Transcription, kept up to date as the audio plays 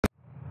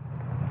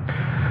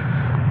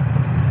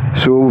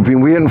So we've been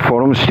waiting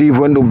for him. Steve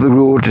went up the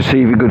road to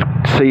see if he could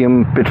see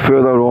him a bit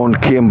further on,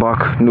 came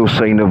back, no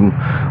sign of him.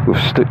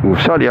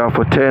 We've sat here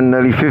for 10,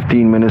 nearly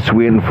 15 minutes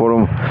waiting for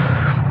him,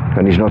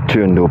 and he's not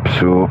turned up,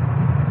 so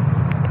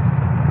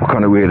we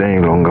can't wait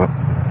any longer.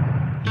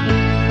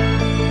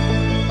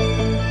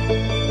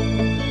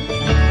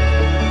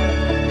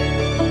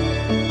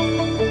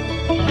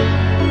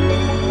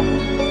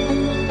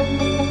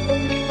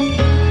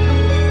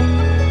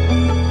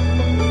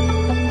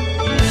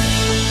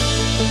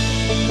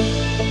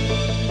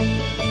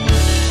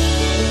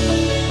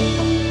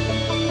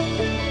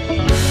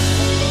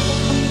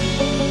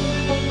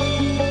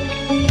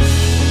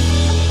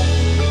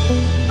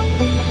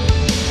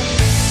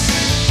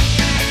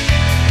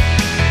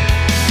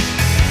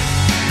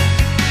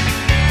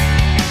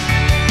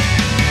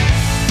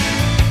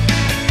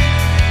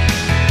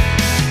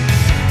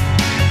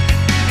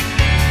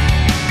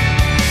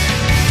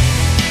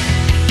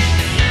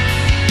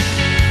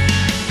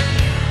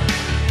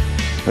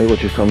 We're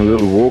just on a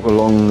little walk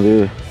along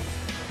the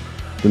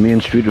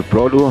main street of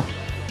Broadway,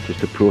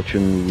 just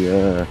approaching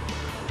the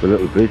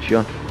little bridge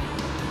here.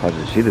 As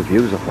you see, the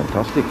views are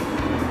fantastic,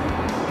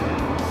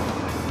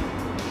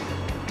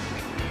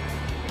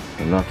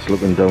 and that's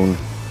looking down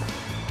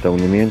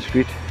the main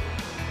street.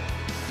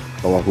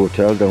 Our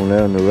hotel down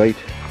there on the right.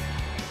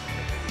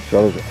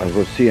 So as I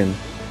was seeing,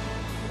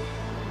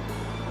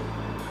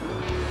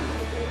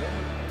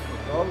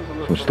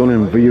 some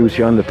stunning views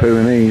here on the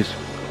Pyrenees.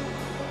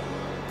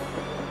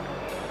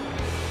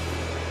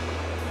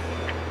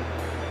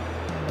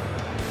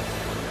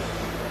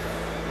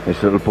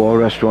 This little bar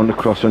restaurant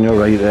across on your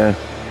right there.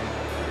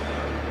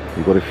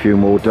 You've got a few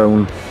more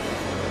down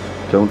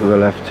to the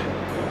left.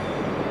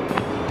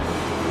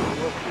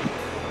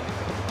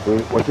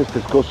 We're just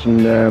discussing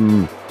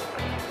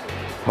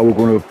how we're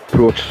going to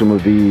approach some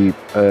of the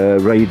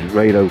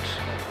ride outs,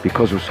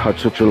 because we've had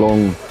such a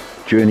long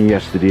journey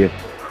yesterday.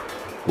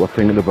 We're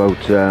thinking about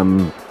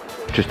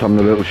just having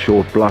a little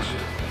short blast.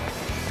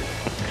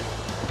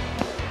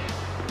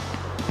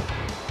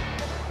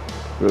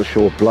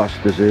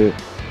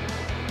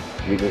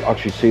 You can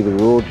actually see the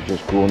road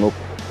just going up,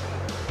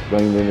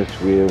 winding its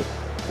way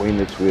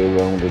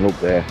around and up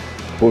there.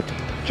 But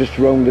just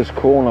round this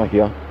corner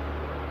here,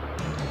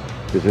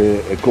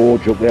 there's a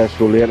gorge up there,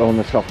 so later on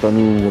this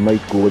afternoon we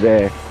might go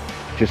there.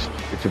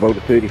 It's about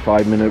a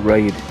 35-minute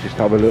ride, just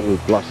have a little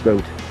blast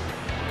out.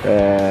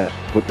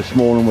 But this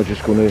morning we're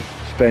just going to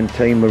spend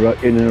time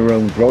in and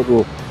around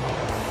Broadway.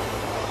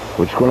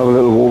 We're just going to have a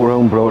little walk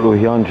around Broadway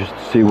here and just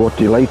see what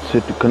delights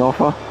it can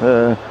offer.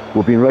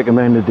 We've been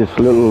recommended this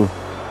little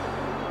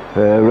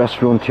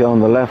restaurant here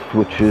on the left,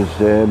 which is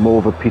more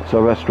of a pizza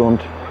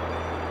restaurant.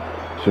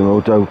 So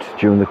no doubt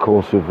during the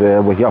course of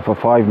we're here for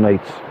 5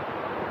 nights,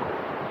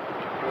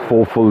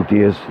 4 full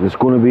days. There's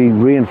going to be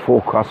rain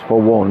forecast for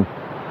 1,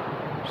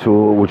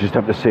 so we'll just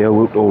have to see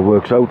how it all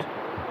works out.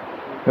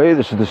 Hey,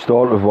 this is the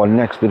start of our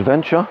next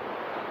adventure.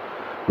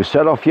 We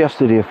set off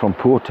yesterday from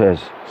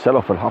Portsmouth, set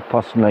off at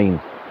 9:30.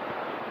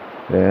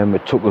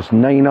 It took us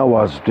 9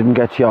 hours, didn't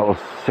get here till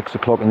 6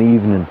 o'clock in the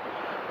evening.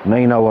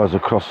 9 hours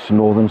across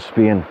northern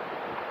Spain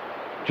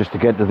just to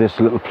get to this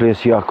little place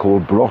here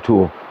called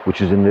Broadway, which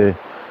is in the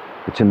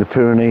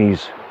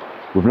Pyrenees.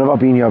 We've never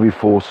been here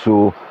before,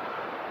 so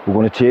we're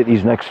going to take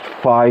these next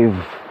 5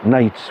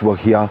 nights we're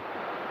here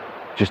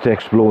just to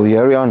explore the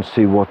area and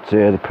see what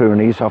the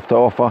Pyrenees have to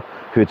offer.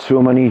 Heard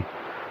so many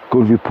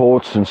good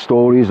reports and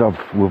stories.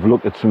 We've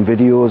looked at some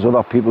videos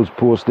other people's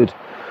posted,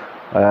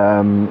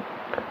 and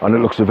it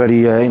looks a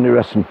very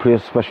interesting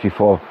place, especially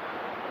for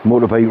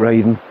motorbike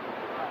riding.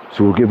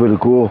 So we'll give it a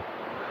go.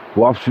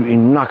 We're absolutely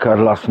knackered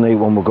last night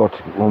when we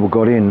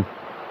got in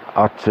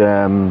at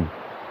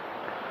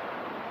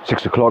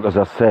 6 o'clock, as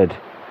I said,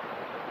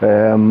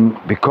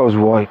 because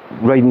we're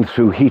riding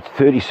through heat,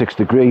 36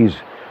 degrees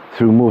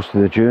through most of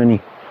the journey.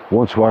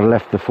 Once we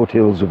left the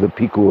foothills of the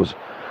Picos,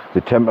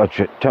 the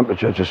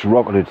temperature just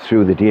rocketed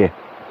through the day.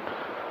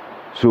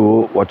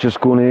 So we're just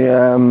going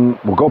to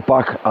we got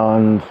back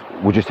and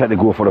we just had to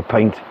go for a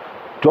pint,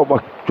 drop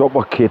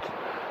our kit,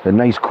 a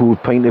nice cool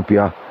pint of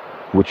beer,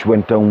 which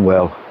went down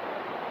well.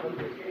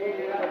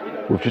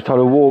 We've just had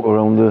a walk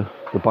around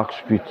the back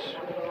streets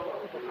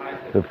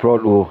of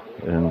Broadway,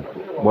 and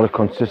what it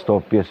consists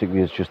of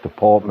basically is just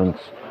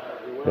apartments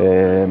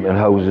and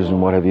houses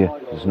and what have you.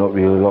 There's not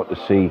really a lot to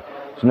see.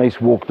 It's a nice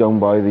walk down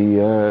by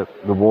the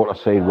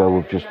waterside where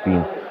we've just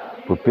been,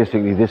 but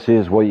basically this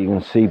is what you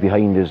can see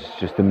behind us,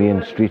 just the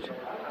main street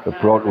of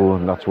Broadway,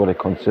 and that's what it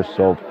consists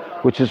of,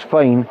 which is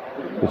fine.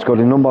 It's got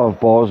a number of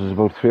bars. There's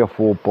about 3 or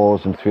 4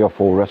 bars and 3 or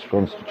 4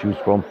 restaurants to choose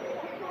from.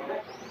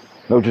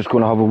 Now just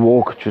going to have a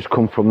walk, just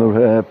come from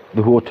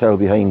the hotel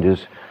behind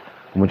us,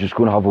 and we're just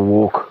going to have a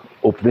walk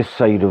up this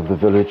side of the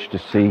village to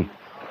see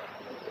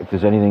if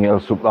there's anything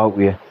else up that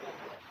way.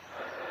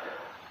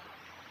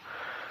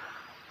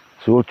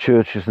 So old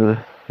church is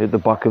at the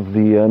back of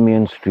the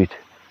main street.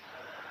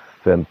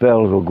 Them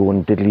bells were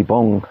going diddly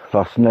bong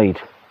last night.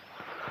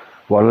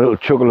 We had a little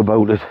chuckle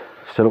about it,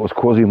 said it was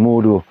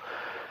Quasimodo.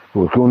 It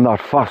was going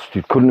that fast,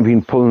 you couldn't have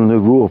been pulling the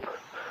rope.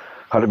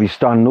 Had to be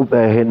standing up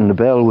there hitting the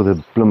bell with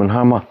a blooming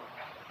hammer.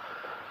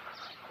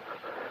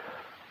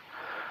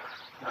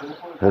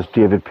 There's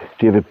David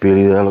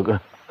Bailey there, look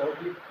at.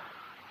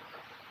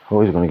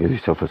 Oh, he's going to get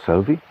himself a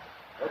selfie.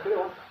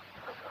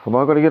 Have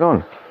I got to get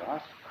on?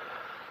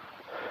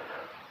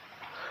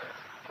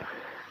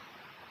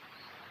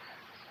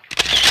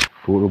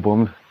 Photo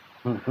bombed.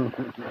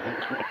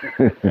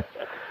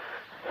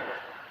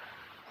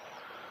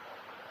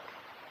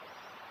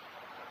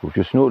 We've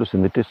just noticed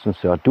in the distance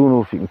there, I don't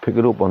know if you can pick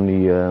it up on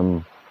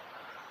the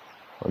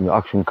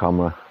action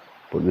camera,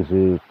 but there's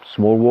a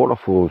small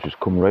waterfall just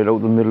come right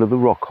out the middle of the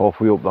rock,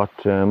 halfway up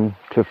that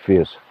cliff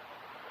face.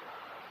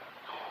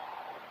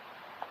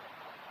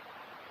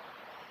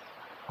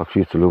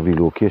 Actually, it's a lovely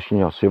location.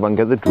 Yeah, see if I can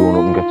get the drone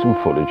up and get some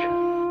footage.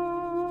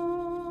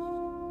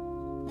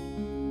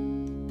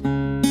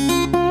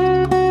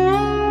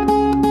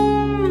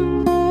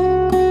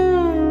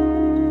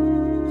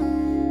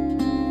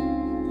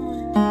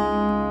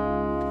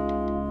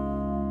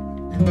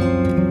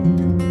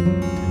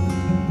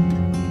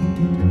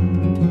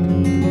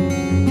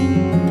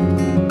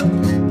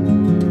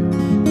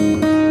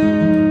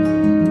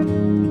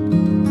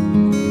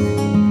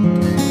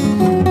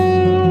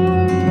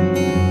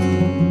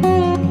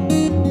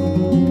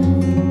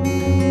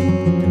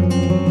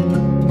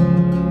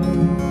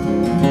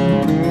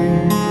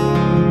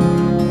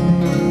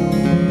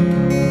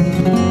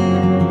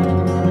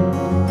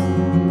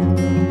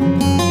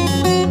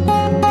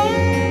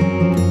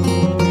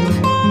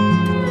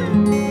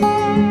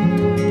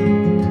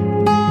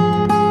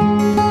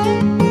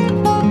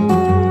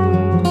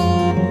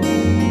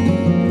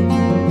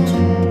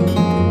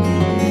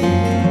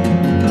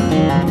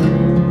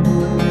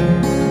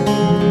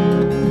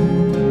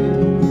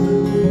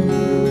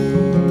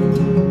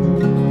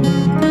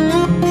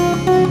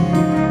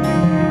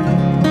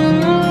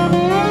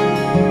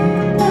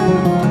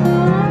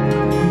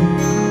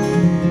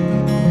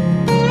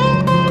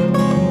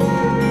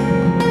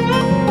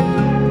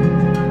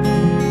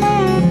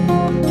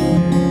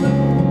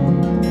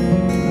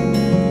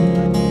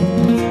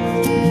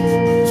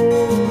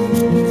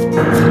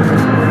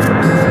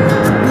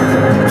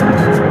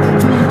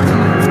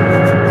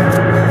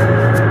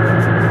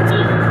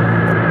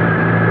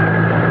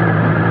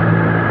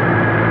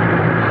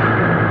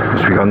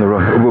 On the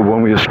other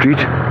one-way street.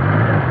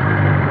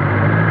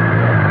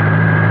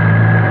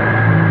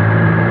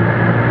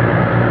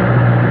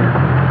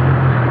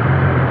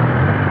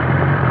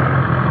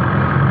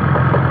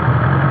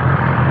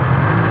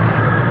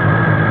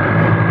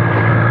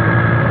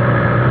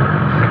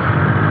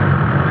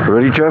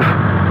 Ready, Jeff?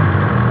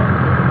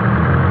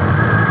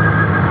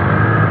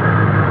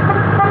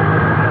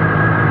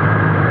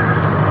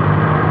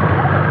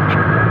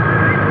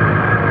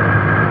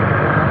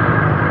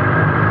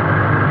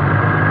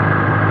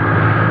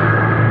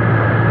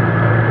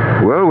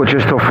 Well, we're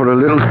just off for a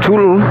little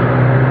tool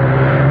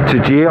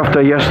today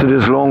after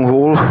yesterday's long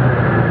haul.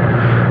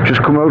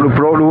 Just come out of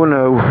Brotto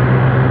now.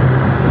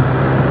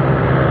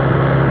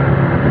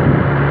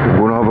 We're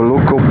going to have a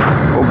look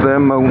up there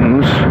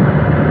mountains,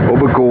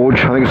 up a gorge.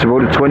 I think it's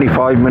about a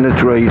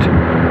 25-minute ride.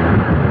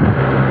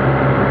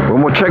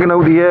 When we're checking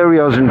out the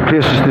areas and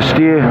places to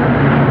stay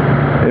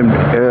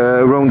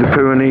around the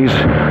Pyrenees,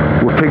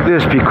 we picked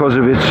this because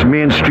of its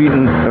main street,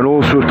 and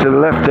also to the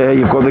left there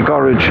you've got the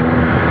garage,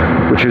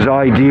 which is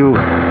ideal.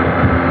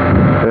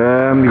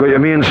 You've got your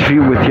main street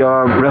with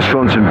your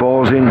restaurants and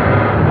bars in.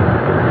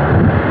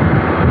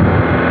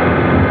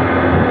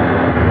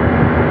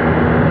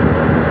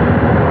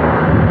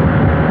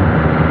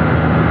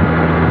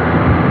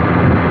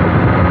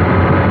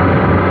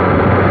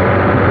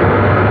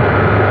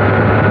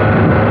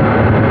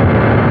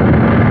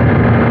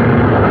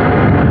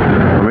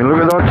 I mean,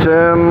 look at that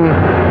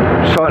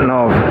sat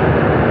nav.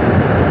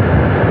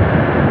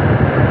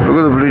 Look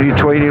at the bloody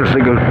twine, it's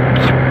like a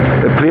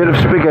plate of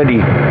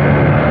spaghetti.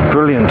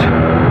 Brilliant.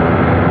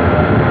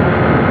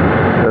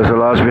 There's the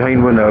lads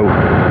behind me now.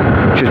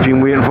 Just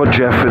been waiting for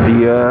Jeff at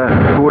the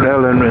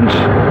hotel entrance.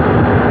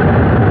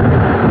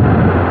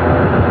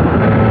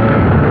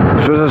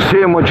 So as I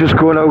say, we're just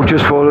going out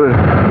just for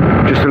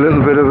just a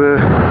little bit of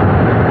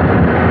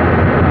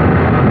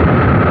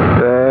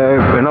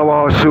an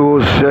hour or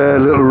so's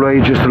little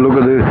ride, just to look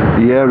at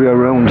the area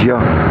around here.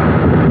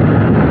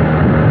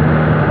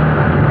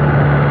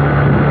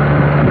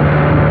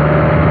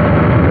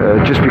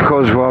 Just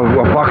because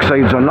our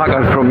backsides are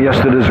knackered from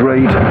yesterday's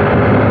ride.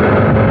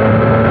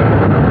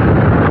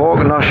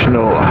 Park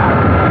National.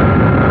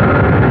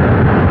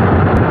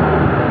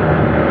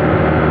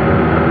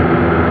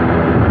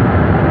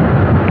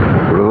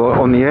 We're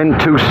on the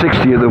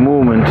N260 at the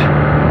moment.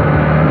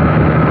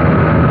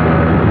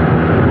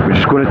 We're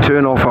just going to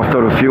turn off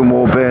after a few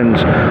more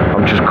bends.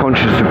 I'm just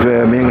conscious of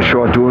making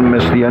sure I don't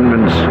miss the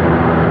entrance.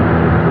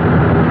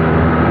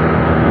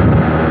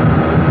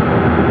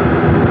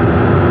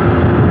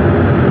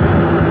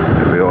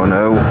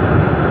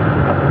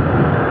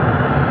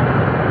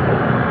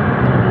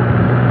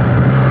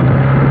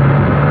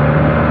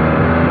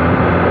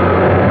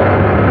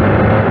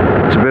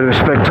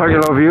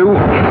 Spectacular view.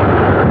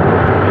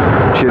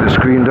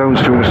 screen down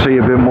so we can see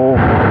a bit more.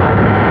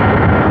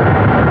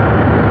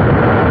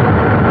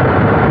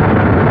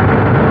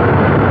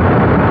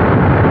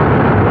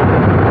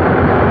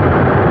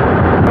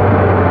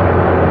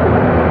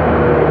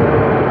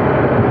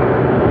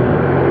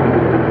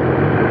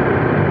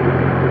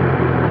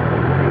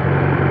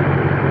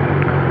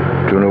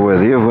 Don't know where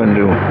the other one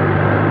do.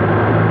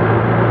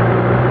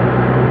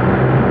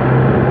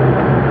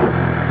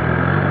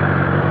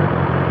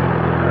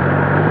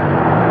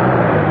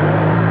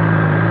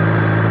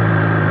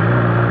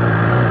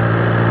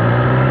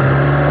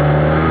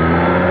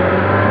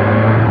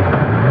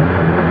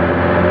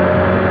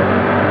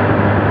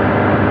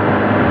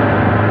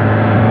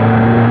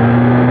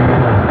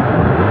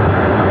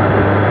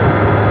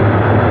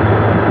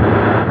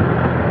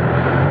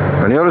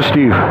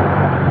 Steve,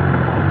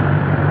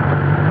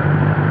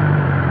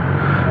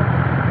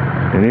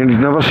 and he's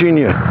never seen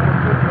you.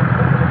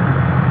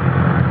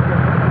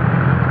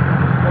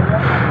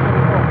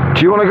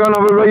 Do you want to go and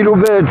have a ride up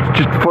there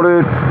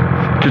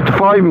just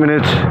 5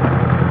 minutes?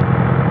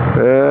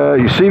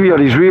 You see me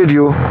on his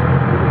radio.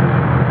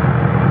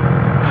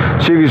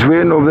 See if he's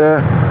waiting up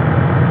there.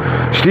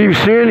 Steve's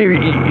saying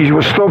he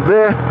was stopped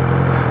there,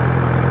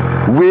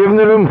 waving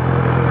at him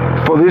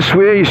for this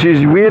way. He says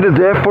he waited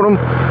there for him.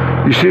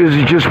 He says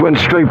he just went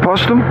straight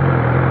past him.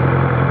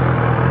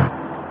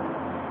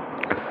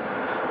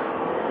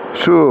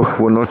 So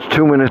we're not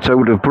 2 minutes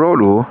out of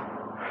Broadway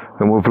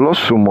and we've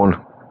lost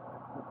someone.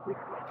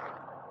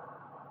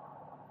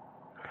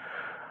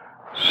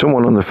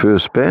 Someone on the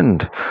first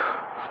bend.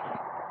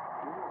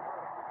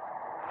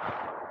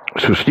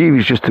 So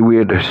Stevie's just a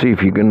way to see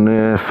if you can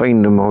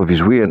find him or if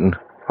he's waiting.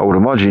 I would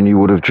imagine he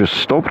would have just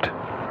stopped.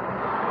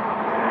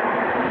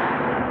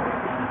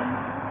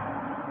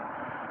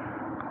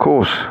 Of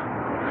course,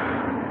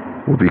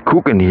 we'll be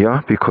cooking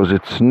here because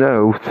it's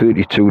now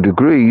 32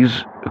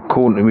 degrees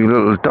according to my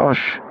little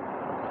dash,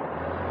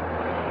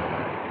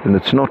 and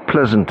it's not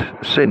pleasant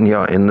sitting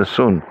here in the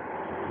sun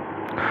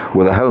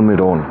with a helmet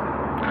on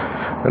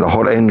and a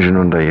hot engine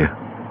under you.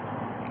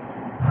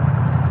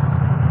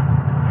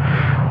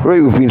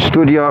 Right, we've been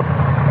stood here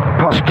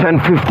past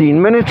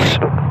 10-15 minutes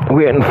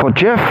waiting for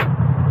Jeff.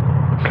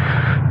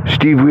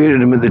 Steve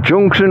waited him at the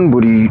junction,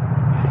 but he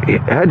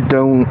head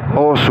down,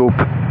 arse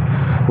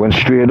up, went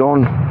straight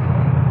on.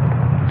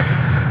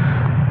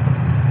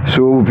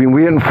 So we've been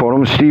waiting for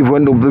him. Steve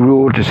went up the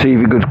road to see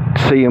if he could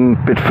see him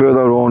a bit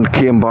further on,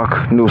 came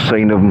back, no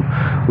sign of him.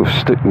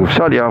 We've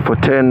sat here for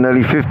 10,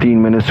 nearly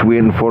 15 minutes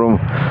waiting for him,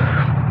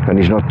 and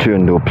he's not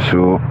turned up,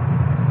 so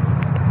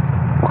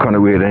we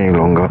can't wait any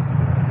longer.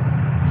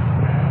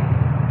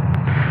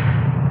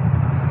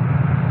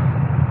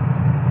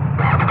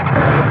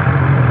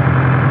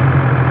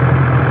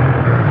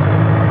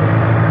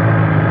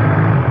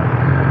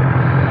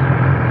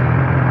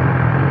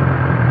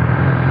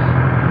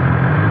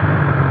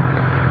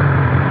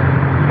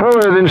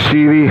 Then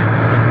Stevie.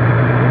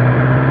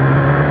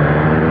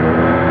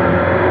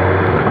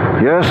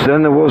 Yes,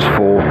 then there was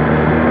 4.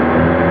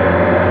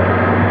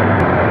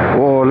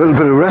 Oh, a little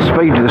bit of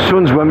respite. The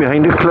sun's went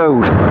behind a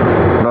cloud.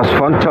 That's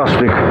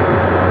fantastic.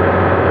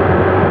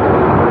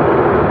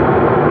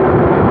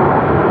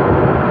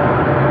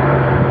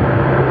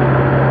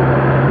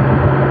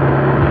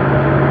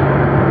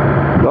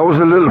 That was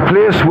a little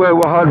place where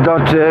we had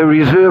that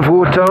reserve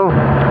hotel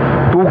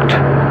booked.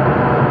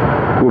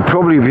 We'll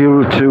probably be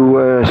able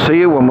to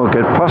see it when we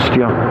get past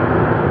here.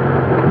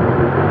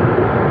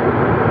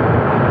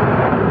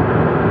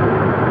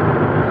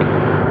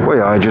 Well,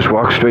 yeah, I just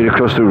walk straight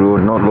across the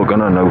road, not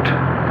looking on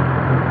out.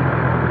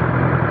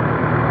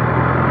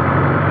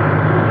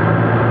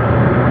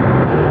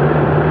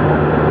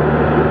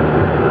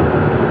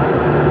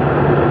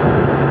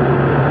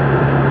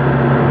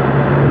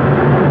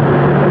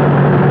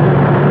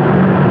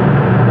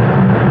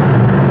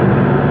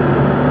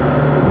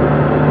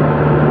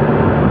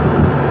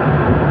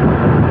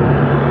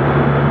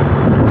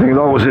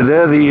 Was it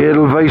there, the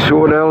Edelweiss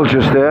Hotel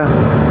just there?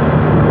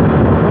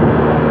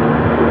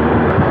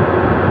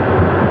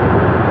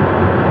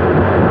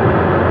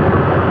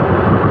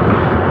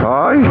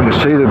 Aye, you can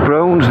see the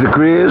browns, the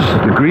greys,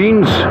 the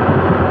greens.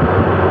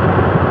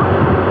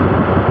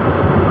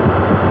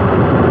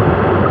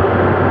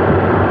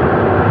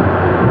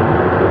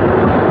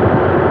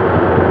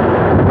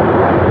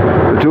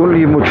 They don't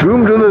leave much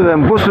room, do they,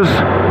 them buses?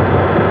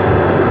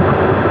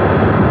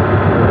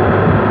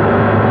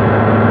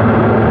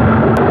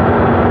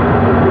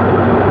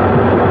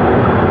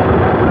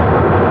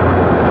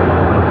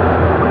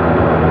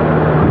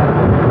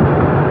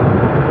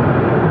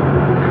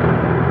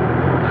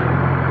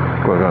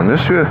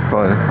 This way,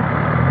 fine.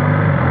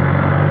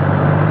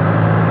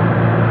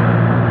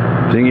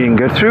 Think you can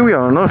get through here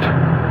or not?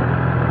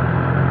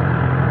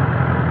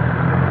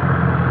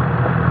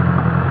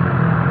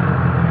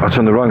 That's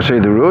on the wrong side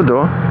of the road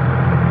though.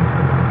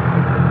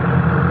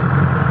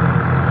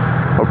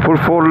 I'll pull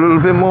forward a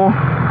little bit more.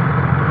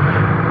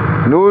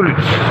 No,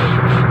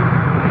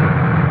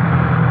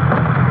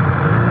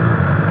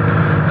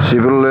 see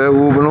if it'll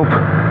open up.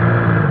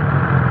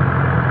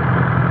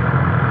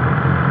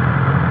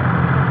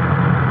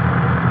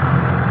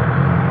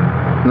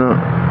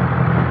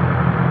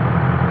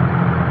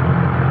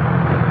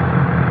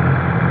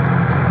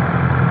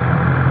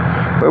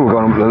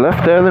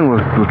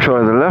 we'll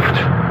try the left.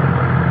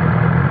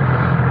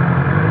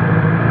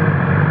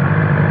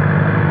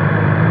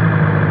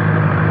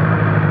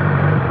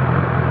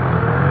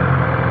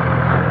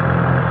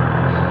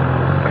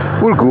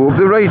 We'll go up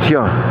the right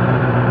here.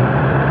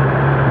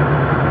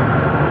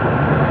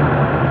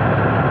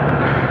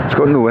 It's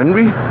got no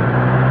entry.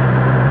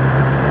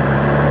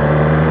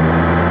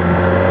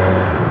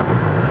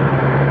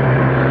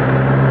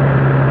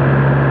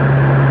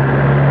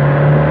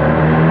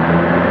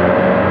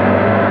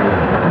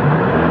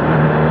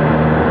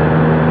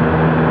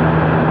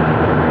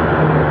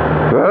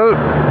 Well,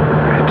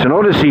 it's an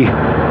odyssey.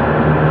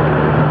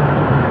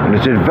 And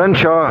it's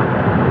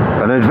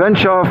an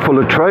adventure full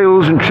of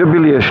trials and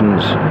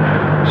tribulations.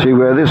 See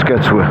where this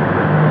gets with.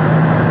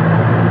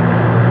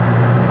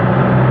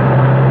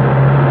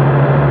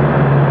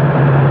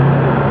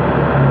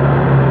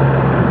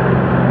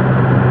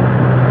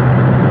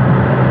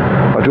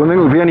 I don't think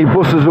there'll be any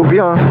buses up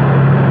here.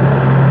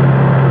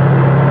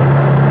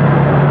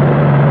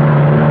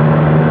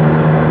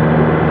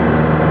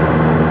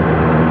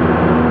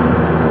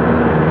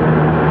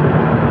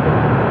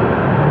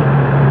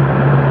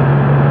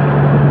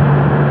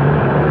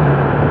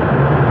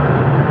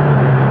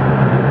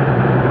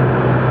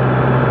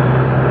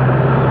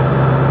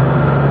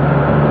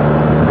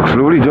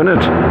 Done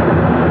it.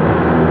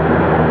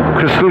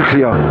 Crystal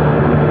clear.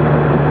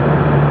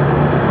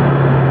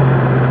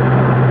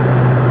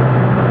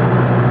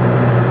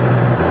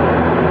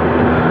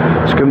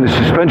 Let's give the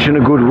suspension a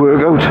good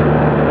workout.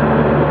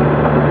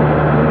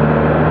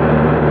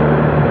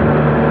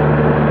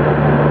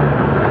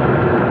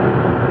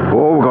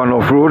 Oh, we've gone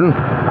off-roading.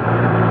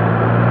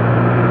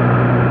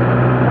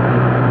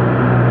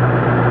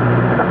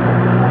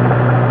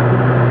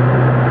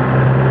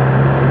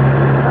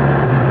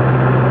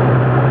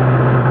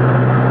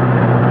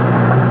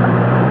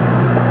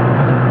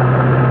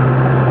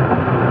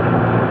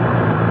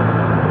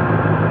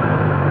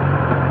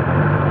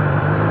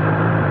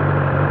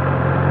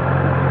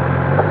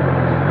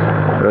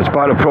 It's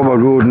about a proper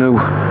road now.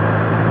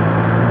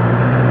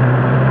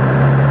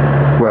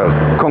 Well,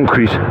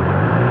 concrete.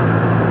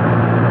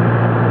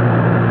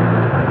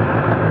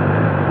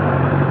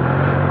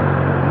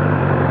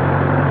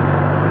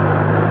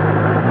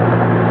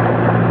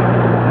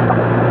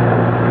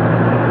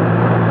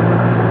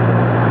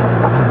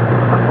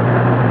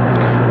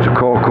 There's a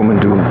car coming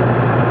down.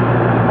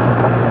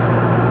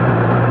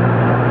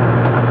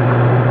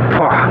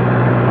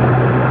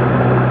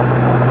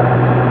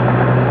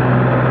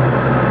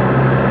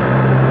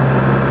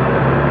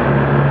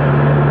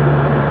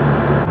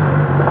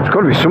 There's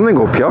got to be something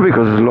up here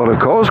because there's a lot of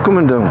cars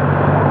coming down.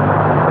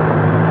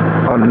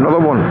 And another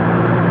one.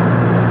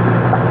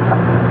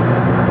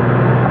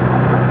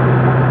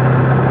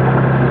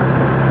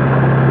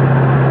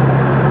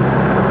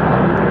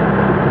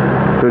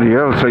 Bloody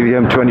hell, it's like the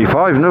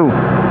M25 now.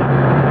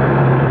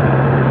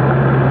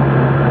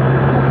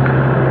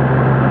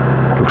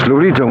 Looks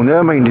lovely down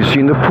there, mind. You've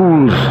seen the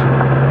pools.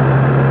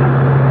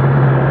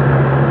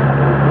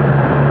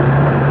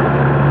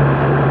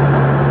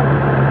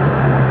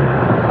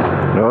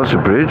 That's a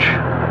bridge.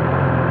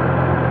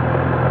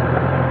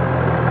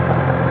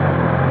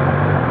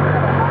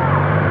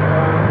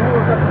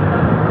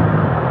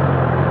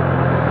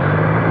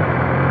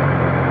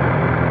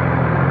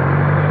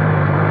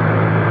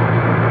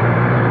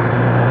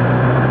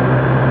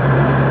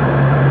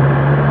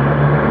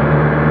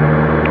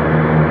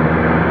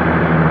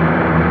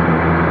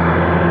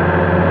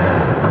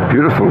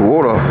 Beautiful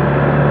water.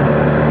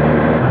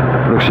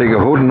 Looks like a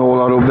hood and all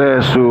that up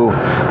there, so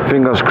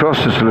fingers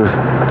crossed it's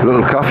a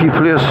little coffee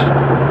place.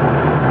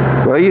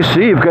 Well, you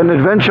see, you've got an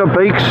adventure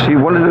bikes, you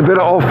wanted a bit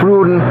of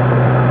off-roading.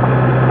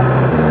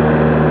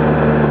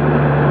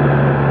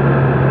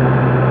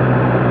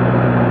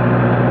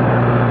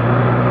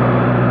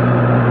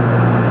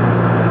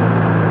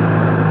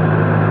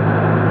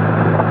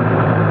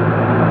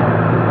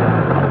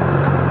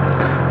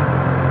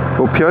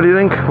 Up here, do you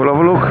think? We'll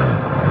have a look.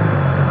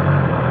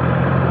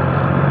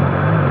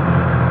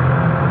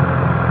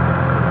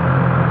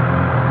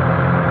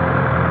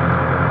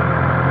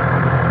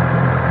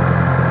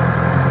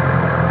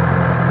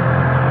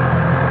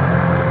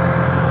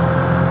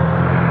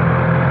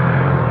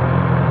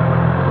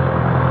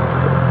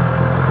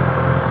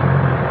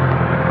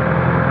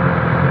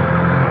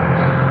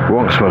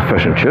 Smell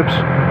fish and chips.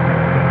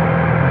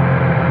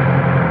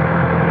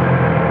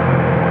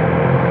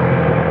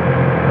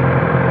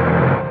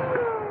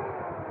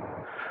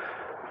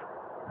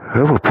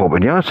 Well, we'll pop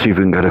in here, see if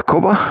we can get a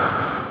cuppa.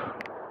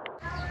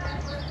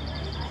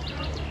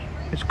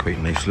 It's quite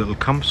a nice little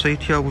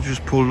campsite here. We've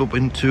just pulled up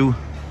into.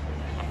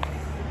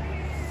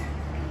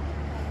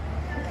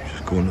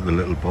 Just going to the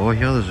little bar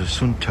here. There's a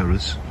sun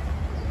terrace,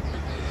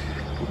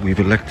 but we've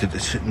elected to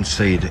sit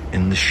inside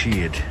in the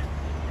shade.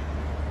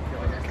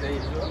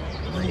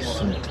 Nice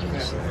sun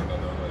terrace there.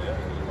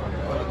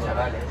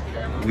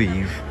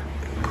 We've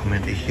come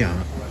into here,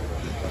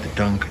 the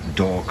dank,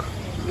 dark,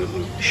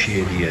 little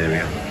shady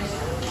area.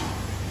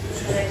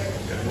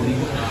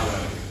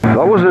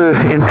 That was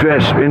an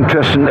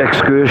interesting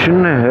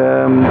excursion.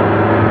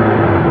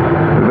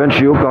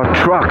 Eventually up that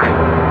track.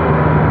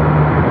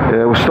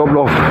 We stopped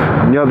off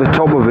near the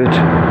top of it,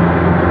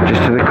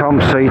 just to the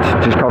campsite,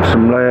 just have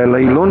some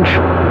late lunch.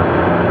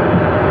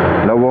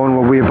 Now we're on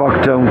our way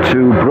back down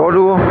to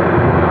Brodo.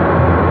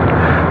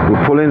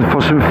 We're pulling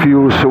for some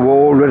fuel, so we're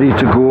all ready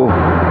to go.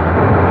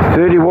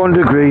 31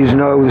 degrees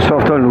now this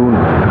afternoon.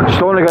 It's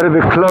starting to get a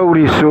bit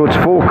cloudy, so it's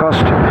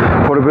forecast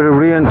for a bit of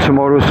rain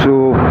tomorrow,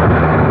 so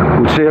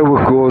we'll see how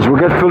it goes. We'll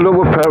get filled up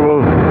with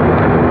petrol,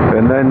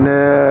 and then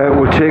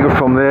we'll take it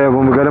from there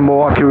when we get a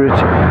more accurate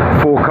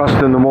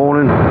forecast in the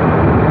morning.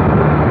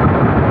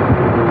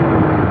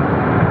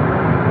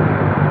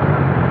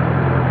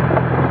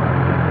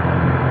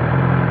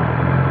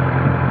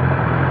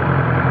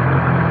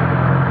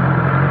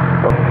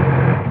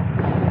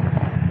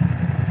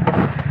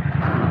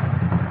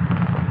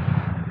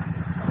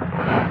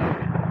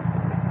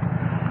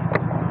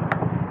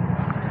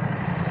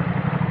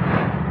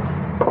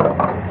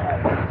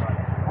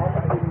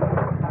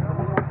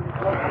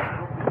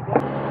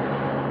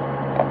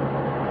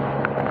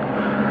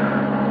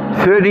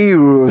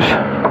 €30.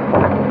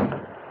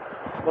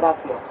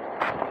 Gracias.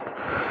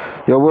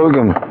 You're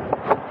welcome.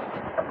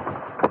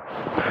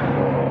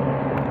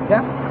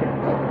 Yeah?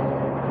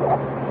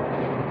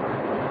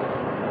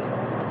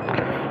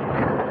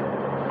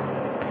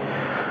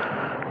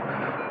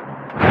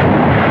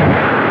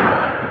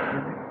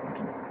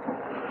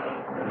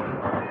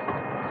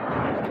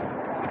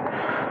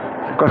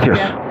 Gracias.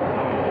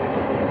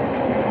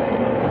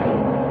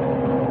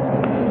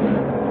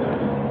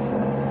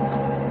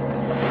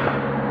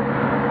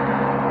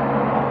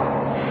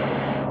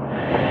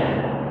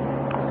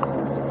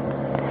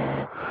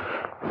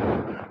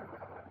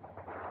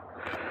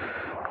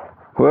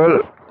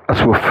 Well,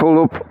 as we're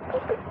full up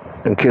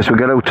in case we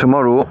get out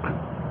tomorrow.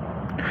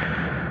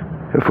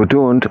 If we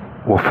don't,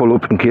 we're full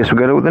up in case we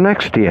get out the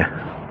next day.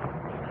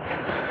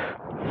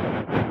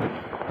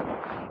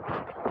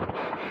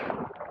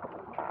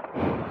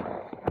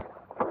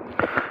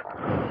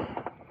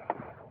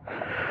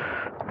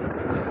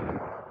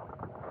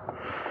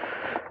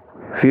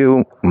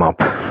 View map.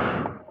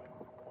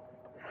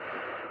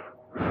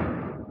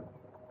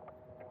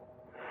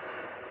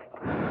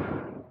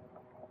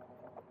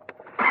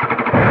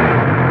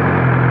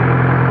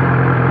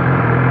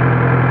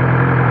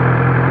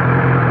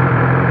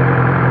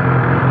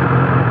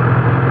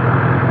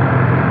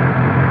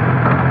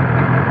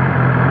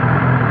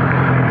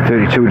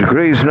 .32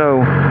 degrees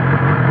now.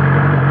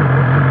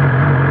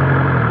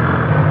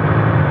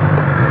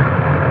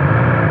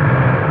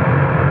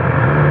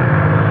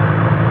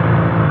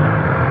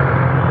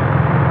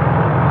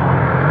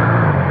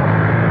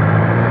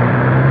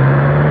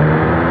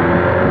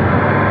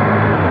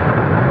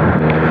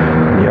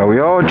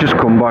 Just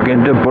come back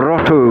into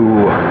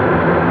Brotto,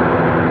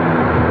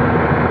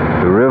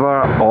 the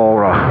River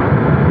Aura.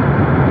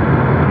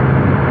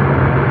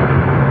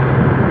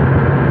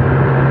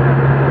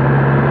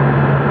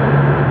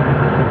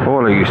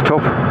 Holy, he's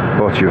top.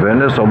 What's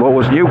Juventus? I thought it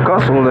was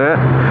Newcastle there.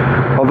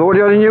 I thought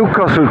he had a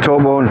Newcastle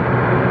top on.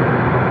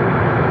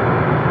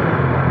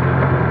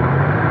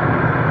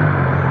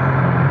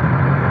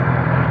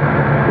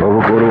 Well,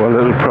 we'll go to a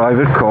little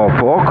private car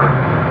park.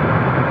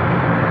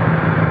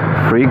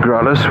 Free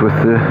gratis with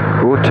the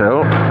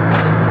hotel.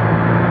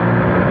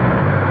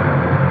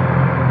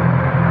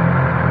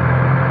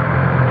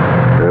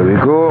 There we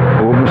go,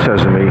 open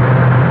sesame.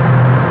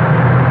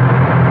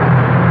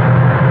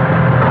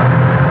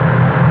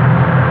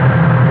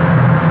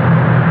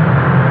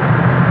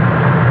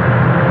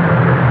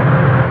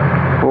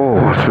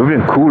 Oh, it's lovely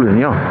and cool in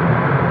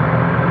here.